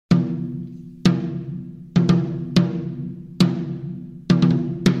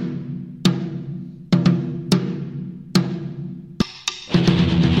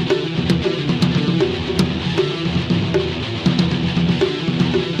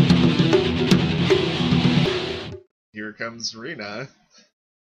comes Rena.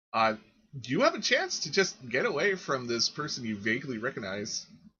 Uh, you have a chance to just get away from this person you vaguely recognize.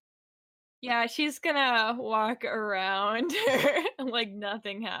 Yeah, she's gonna walk around her like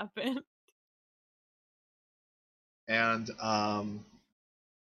nothing happened. And are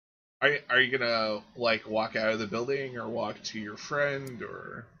you gonna like walk out of the building or walk to your friend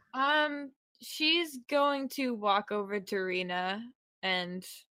or? Um, she's going to walk over to Rena and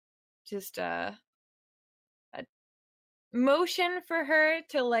just uh motion for her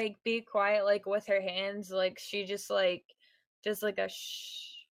to like be quiet, like with her hands, like she just like a shh.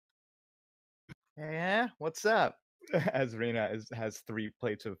 Yeah, what's up? As Rena has 3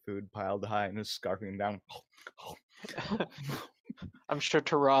 plates of food piled high and is scarfing down. I'm sure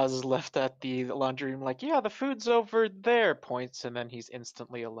Taraz is left at the laundry room like, yeah, the food's over there, points, and then he's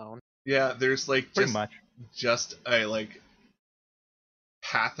instantly alone. Yeah, there's like Pretty much. just a like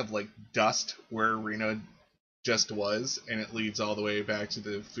path of like dust where Rena just was, and it leads all the way back to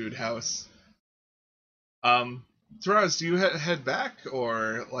the food house. Taraz, do you head back,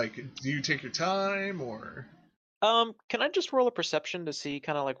 or like do you take your time, or? Can I just roll a perception to see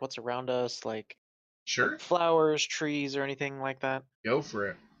kind of like what's around us, like Sure, flowers, trees, or anything like that? go for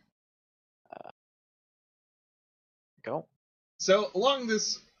it. Go. So along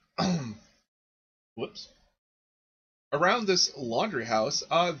this, whoops, around this laundry house,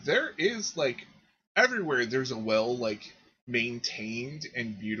 there is like everywhere there's a well like maintained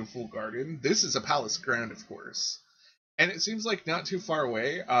and beautiful garden. This is a palace ground, of course. And it seems like not too far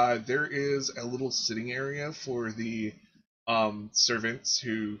away, there is a little sitting area for the servants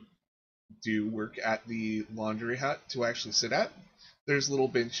who do work at the laundry hut to actually sit at. There's little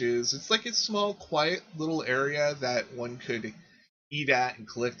benches. It's like a small, quiet little area that one could eat at and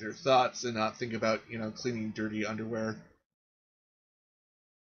collect their thoughts and not think about, cleaning dirty underwear.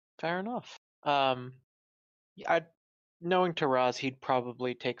 Fair enough. I knowing Taraz, he'd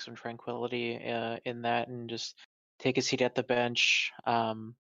probably take some tranquility in that and just take a seat at the bench.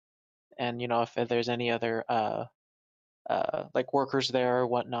 And if there's any other like workers there or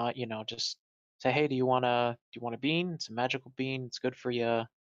whatnot, just say, hey, do you want a bean? It's a magical bean. It's good for you.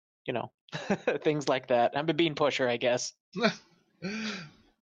 Things like that. I'm a bean pusher, I guess.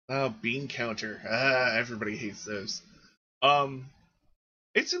 Oh, bean counter. Everybody hates those. Um,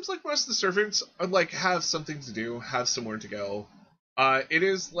 it seems like most of the servants are like have something to do, have somewhere to go. It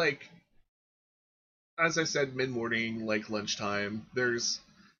is like, as I said, mid morning, like lunchtime.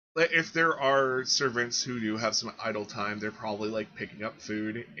 If there are servants who do have some idle time, they're probably like picking up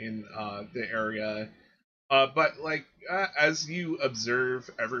food in the area. But like as you observe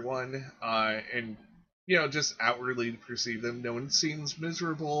everyone and just outwardly perceive them, no one seems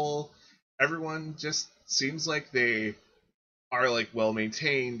miserable. Everyone just seems like they are like well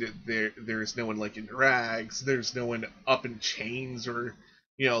maintained. There's no one like in rags. There's no one up in chains or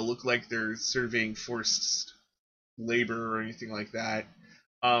look like they're serving forced labor or anything like that.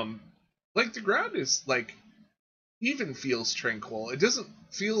 Um, like the ground is like even feels tranquil. It doesn't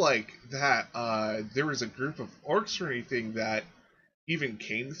feel like that there was a group of orcs or anything that even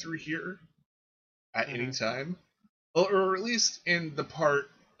came through here at any time, or at least in the part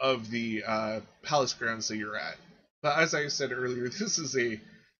of the palace grounds that you're at. But as I said earlier, this is a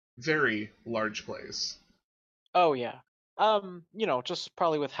very large place. Oh yeah. Just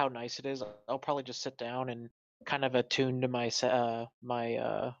probably with how nice it is, I'll probably just sit down and kind of attune to my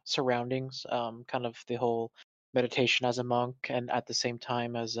surroundings. Kind of the whole meditation as a monk, and at the same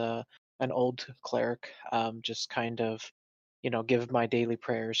time as an old cleric. Just kind of, give my daily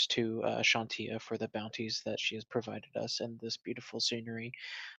prayers to Shantia for the bounties that she has provided us and this beautiful scenery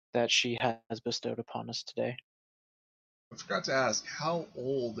that she has bestowed upon us today. I forgot to ask, how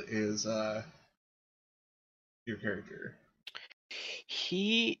old is your character?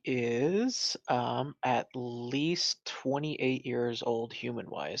 He is at least 28 years old human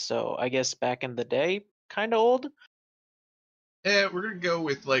wise. So I guess back in the day, kind of old. We're gonna go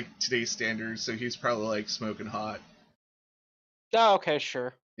with like today's standards, so he's probably like smoking hot. Oh, okay,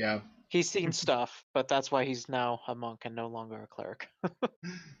 sure. Yeah. He's seen stuff, but that's why he's now a monk and no longer a cleric.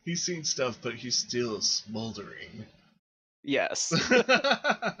 He's seen stuff, but he's still smoldering. Yes.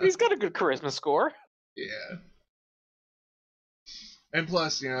 He's got a good charisma score. Yeah. And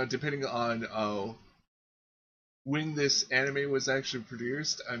plus, depending on when this anime was actually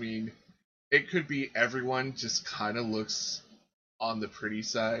produced, I mean, it could be everyone just kind of looks on the pretty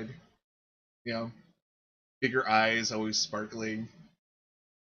side. You know, bigger eyes, always sparkling.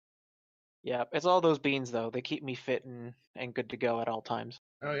 Yeah, it's all those beans though. They keep me fit and good to go at all times.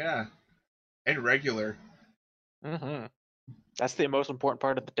 Oh yeah, and regular. That's the most important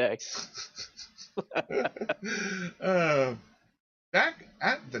part of the day. Back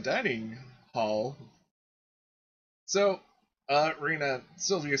at the dining hall. So, Rena,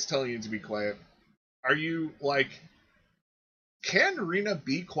 Sylvia's telling you to be quiet. Are you, like, can Rena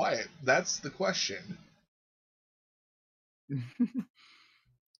be quiet? That's the question.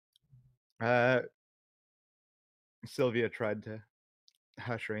 Sylvia tried to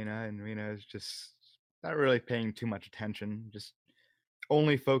hush Rena, and Rena is just not really paying too much attention, just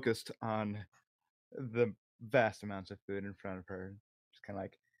only focused on the vast amounts of food in front of her. Just kind of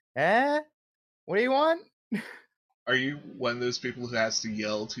like, what do you want? Are you one of those people who has to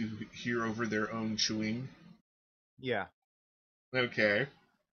yell to hear over their own chewing? Yeah. Okay.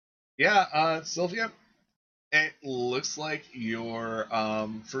 Yeah, Sylvia, it looks like your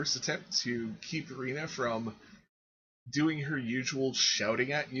first attempt to keep Rena from doing her usual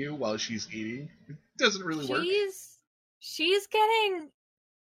shouting at you while she's eating doesn't really work. She's getting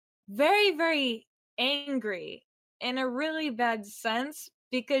very, very angry in a really bad sense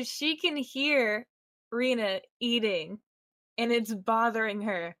because she can hear Rena eating and it's bothering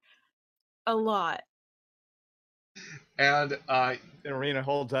her a lot. And Rena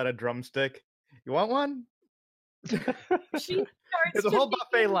holds out a drumstick. You want one? She starts There's a to whole buffet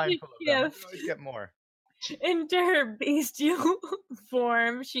begin line to full of them. You shift can always get more. into her bestial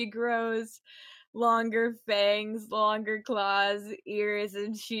form. She grows longer fangs, longer claws, ears,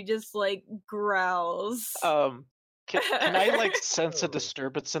 and she just like growls. Can I like sense a Oh.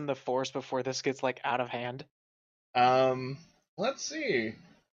 disturbance in the force before this gets like out of hand? let's see.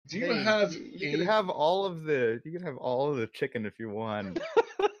 Do you Hey, have you could have all of the chicken if you want.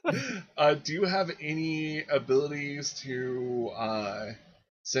 do you have any abilities to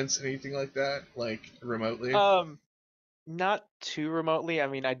sense anything like that, like remotely? Not too remotely. I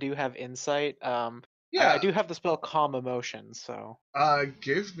mean, I do have insight. I Yeah. do have the spell Calm Emotion, so.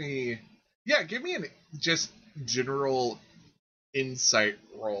 Give me an just general insight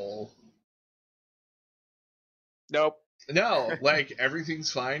roll. Nope. No, like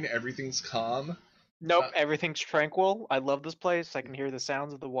everything's fine, everything's calm. Nope, everything's tranquil. I love this place. I can hear the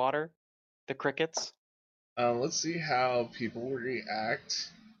sounds of the water, the crickets. Let's see how people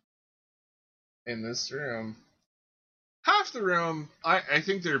react in this room. Half the room, I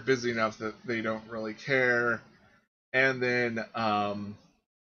think they're busy enough that they don't really care. And then, the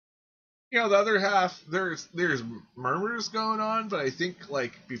other half, there's murmurs going on, but I think,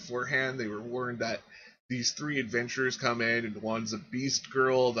 like, beforehand they were warned that these three adventurers come in, and one's a beast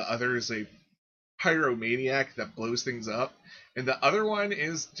girl, the other is a pyromaniac that blows things up, and the other one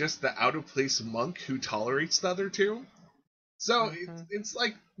is just the out-of-place monk who tolerates the other two. So it's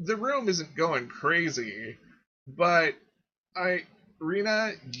like the room isn't going crazy, but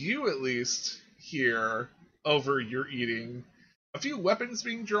Rena, you at least hear over your eating a few weapons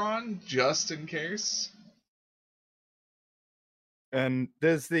being drawn just in case. And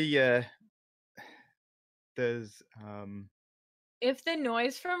if the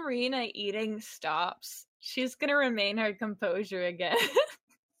noise from Rena eating stops, she's gonna remain her composure again.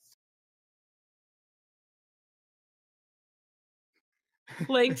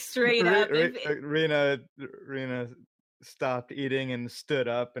 Like straight up. Rena stopped eating and stood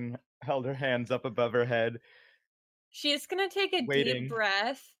up and held her hands up above her head. She's gonna take a waiting. deep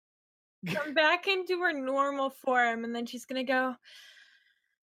breath, come back into her normal form, and then she's gonna go,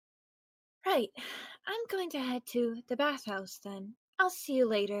 right, I'm going to head to the bathhouse then. I'll see you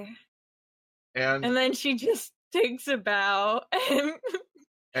later. And then she just takes a bow and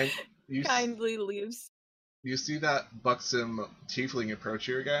you kindly leaves. You see that buxom tiefling approach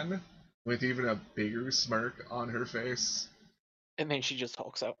you again, with even a bigger smirk on her face. And then she just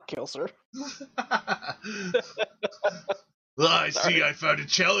hulks out and kills her. I see I found a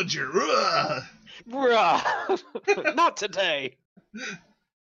challenger. Bruh! Not today!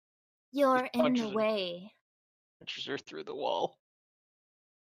 You're in the punches her. way. Punches her through the wall.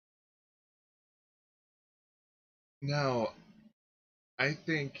 No, I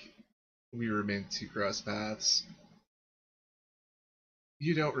think we were meant to cross paths.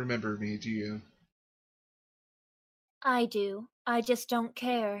 You don't remember me, do you? I do. I just don't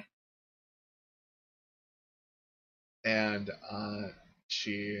care. And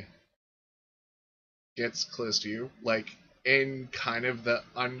she gets close to you, like in kind of the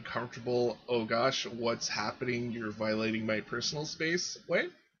uncomfortable, oh gosh, what's happening? You're violating my personal space way.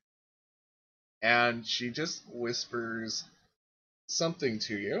 And she just whispers something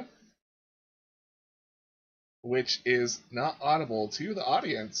to you, which is not audible to the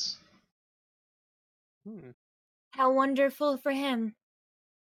audience. How wonderful for him.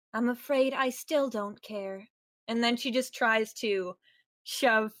 I'm afraid I still don't care. And then she just tries to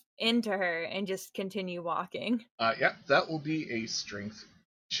shove into her and just continue walking. Yeah, that will be a strength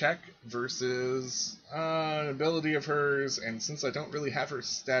check versus an ability of hers, and since I don't really have her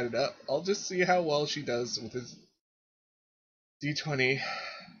statted up, I'll just see how well she does with his d20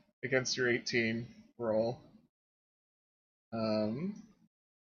 against your 18 roll.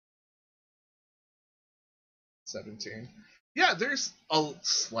 17. Yeah, there's a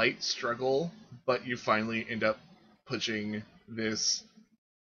slight struggle, but you finally end up pushing this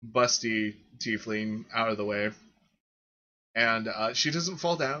busty tiefling out of the way, and she doesn't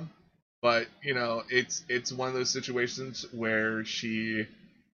fall down. But you know, it's one of those situations where she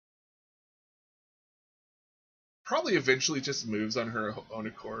probably eventually just moves on her own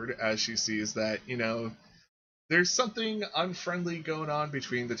accord as she sees that, you know, there's something unfriendly going on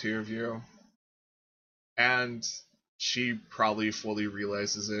between the two of you, and she probably fully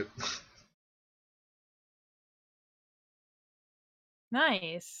realizes it.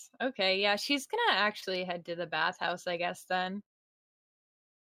 Nice. Okay, yeah, she's gonna actually head to the bathhouse, I guess, then.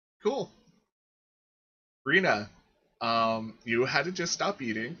 Cool. Rena, you had to just stop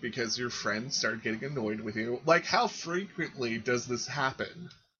eating because your friends started getting annoyed with you. Like, how frequently does this happen?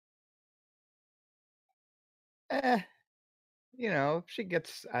 You know, if she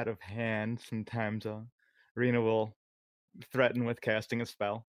gets out of hand, sometimes Rena will threaten with casting a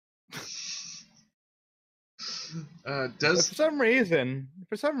spell. But Does for some reason,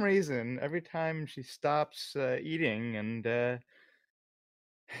 every time she stops eating and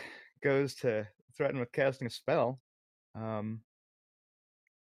goes to threaten with casting a spell,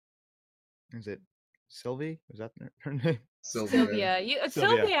 is it Sylvie? Is that her name? Sylvia. Sylvia.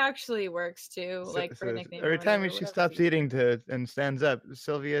 Sylvia actually works too, like for a nickname. Every or time whatever, she whatever stops you- eating and stands up,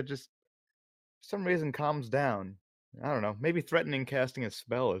 Sylvia just for some reason calms down. I don't know. Maybe threatening casting a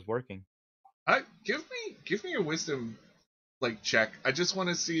spell is working. give me a wisdom like check. I just want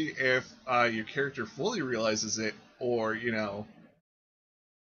to see if your character fully realizes it, or you know.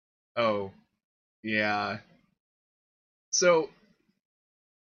 Oh, yeah. So,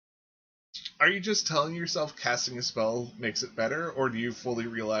 are you just telling yourself casting a spell makes it better, or do you fully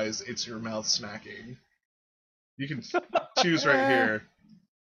realize it's your mouth smacking? You can choose right here.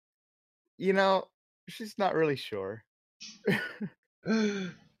 You know, she's not really sure.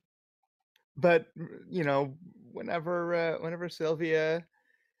 But you know, whenever Sylvia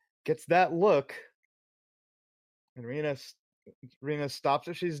gets that look, and Rena stops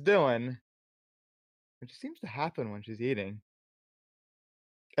what she's doing, which seems to happen when she's eating,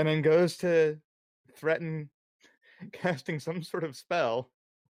 and then goes to threaten casting some sort of spell,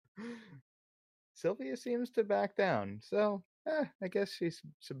 Sylvia seems to back down. So, I guess she's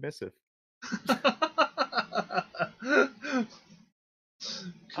submissive.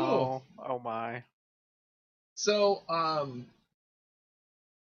 Cool. Oh my. So,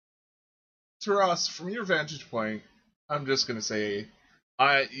 Taras, from your vantage point, I'm just gonna say,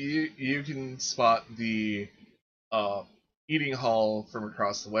 you can spot the eating hall from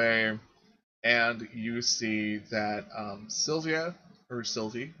across the way, and you see that Sylvia, or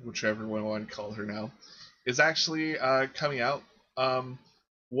Sylvie, whichever one you want to call her now, is actually coming out.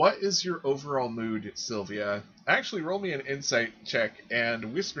 What is your overall mood, Sylvia? Actually, roll me an insight check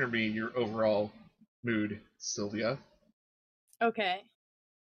and whisper me your overall mood, Sylvia. Okay.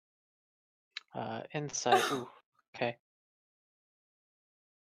 Insight. Ooh. Okay.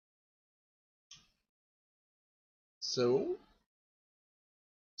 So,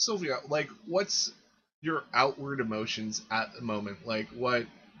 Sylvia, like, what's your outward emotions at the moment? Like, what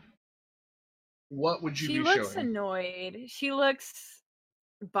would you She be looks showing? annoyed. She looks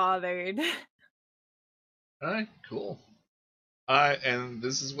bothered. Alright, cool. And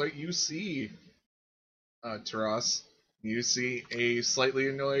this is what you see, Taras. You see a slightly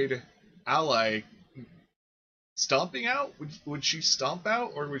annoyed ally stomping out. Would she stomp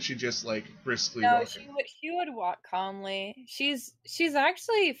out, or would she just like briskly No, walk she in? would walk calmly. She's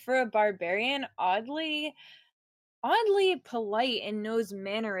actually, for a barbarian, oddly polite and knows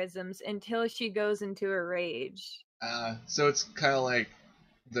mannerisms until she goes into a rage. So it's kind of like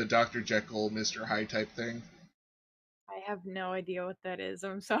the Dr. Jekyll, Mr. Hyde type thing. I have no idea what that is.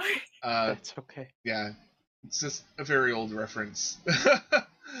 I'm sorry. That's okay. Yeah, it's just a very old reference.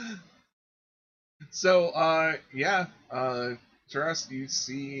 So, yeah, Taras, you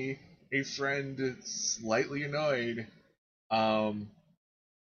see a friend slightly annoyed, um,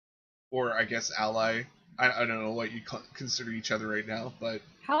 or I guess ally. I don't know what you consider each other right now, but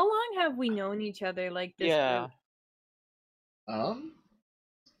How long have we known each other like this Yeah. group? um,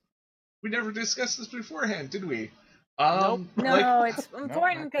 we never discussed this beforehand, did we? Nope. No, Like, it's Nope,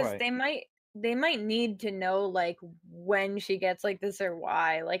 important not because quite. they might they might need to know like when she gets like this or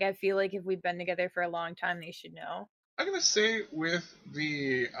why. Like I feel like if we've been together for a long time, they should know. I'm gonna say with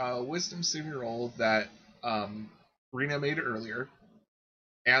the wisdom saving roll that Rena made earlier,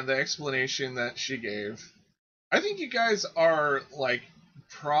 and the explanation that she gave, I think you guys are like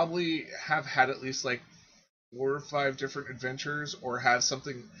probably have had at least like 4 or 5 different adventures, or have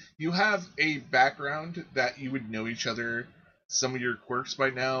something. You have a background that you would know each other, some of your quirks by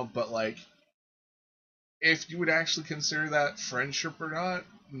now, but like if you would actually consider that friendship or not,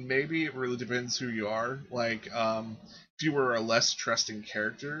 maybe it really depends who you are. Like, if you were a less trusting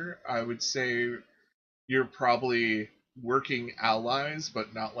character, I would say you're probably working allies,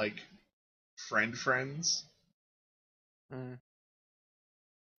 but not like friends. Mm.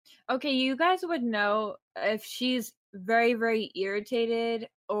 Okay, you guys would know if she's very, very irritated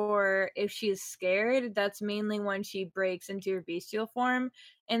or if she's scared. That's mainly when she breaks into her bestial form,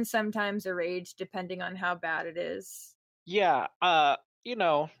 and sometimes a rage, depending on how bad it is. Yeah,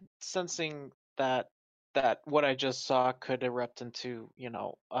 sensing that what I just saw could erupt into,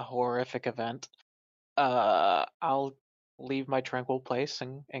 a horrific event, I'll leave my tranquil place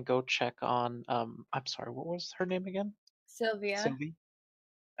and go check on I'm sorry, what was her name again? Sylvia Sylvie?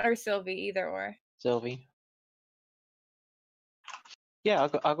 or Sylvie, either or. Sylvie. Yeah,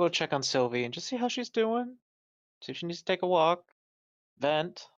 I'll go check on Sylvie and just see how she's doing. See if she needs to take a walk,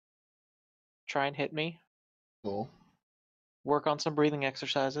 vent, try and hit me, Cool. work on some breathing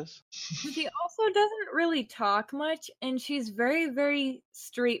exercises. She also doesn't really talk much, and she's very, very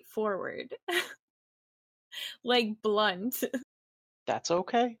straightforward. Like blunt. That's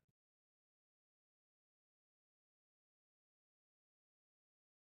okay.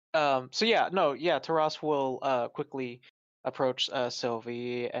 So yeah, no, yeah, Taras will quickly approach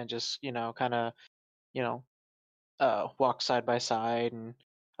Sylvie and just, kind of, you know, walk side by side and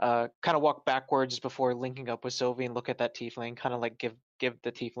kind of walk backwards before linking up with Sylvie and look at that tiefling, kind of like give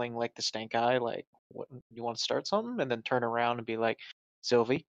the tiefling like the stank eye, like, what, you want to start something? And then turn around and be like,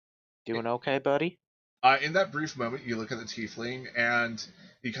 Sylvie, doing okay, buddy? In that brief moment, you look at the tiefling and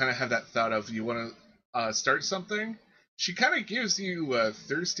you kind of have that thought of you want to start something. She kind of gives you a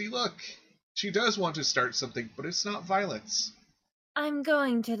thirsty look. She does want to start something, but it's not violence. I'm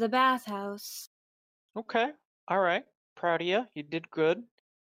going to the bathhouse. Okay, all right, proud of you. You did good.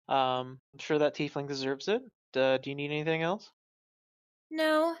 I'm sure that tiefling deserves it. Do you need anything else?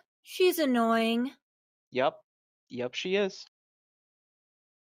 No, she's annoying. Yep, she is.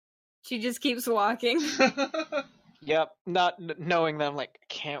 She just keeps walking. Yep, not knowing them, like,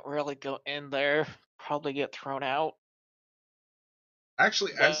 can't really go in there. Probably get thrown out.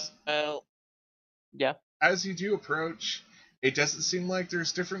 Actually, Well, yeah. as you do approach, it doesn't seem like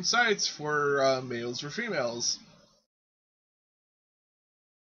there's different sides for males or females.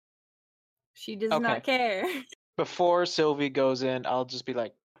 She does Okay. not care. Before Sylvie goes in, I'll just be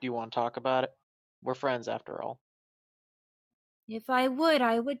like, do you want to talk about it? We're friends after all. If I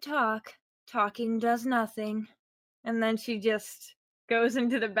would talk. Talking does nothing. And then she just goes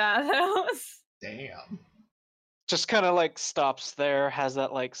into the bathhouse. Damn. Just kind of like stops there, has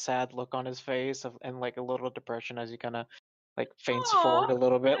that like sad look on his face and like a little depression as he kind of like faints forward a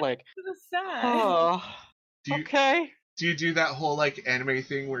little bit, like, So sad. oh, Do you, okay. do you do that whole like anime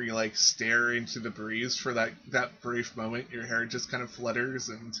thing where you like stare into the breeze for that brief moment? Your hair just kind of flutters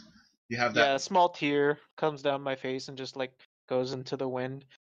and you have that. Yeah, a small tear comes down my face and just like goes into the wind.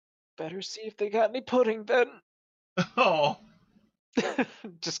 Better see if they got any pudding then. Oh,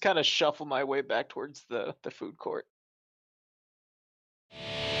 Just kind of shuffle my way back towards the food court.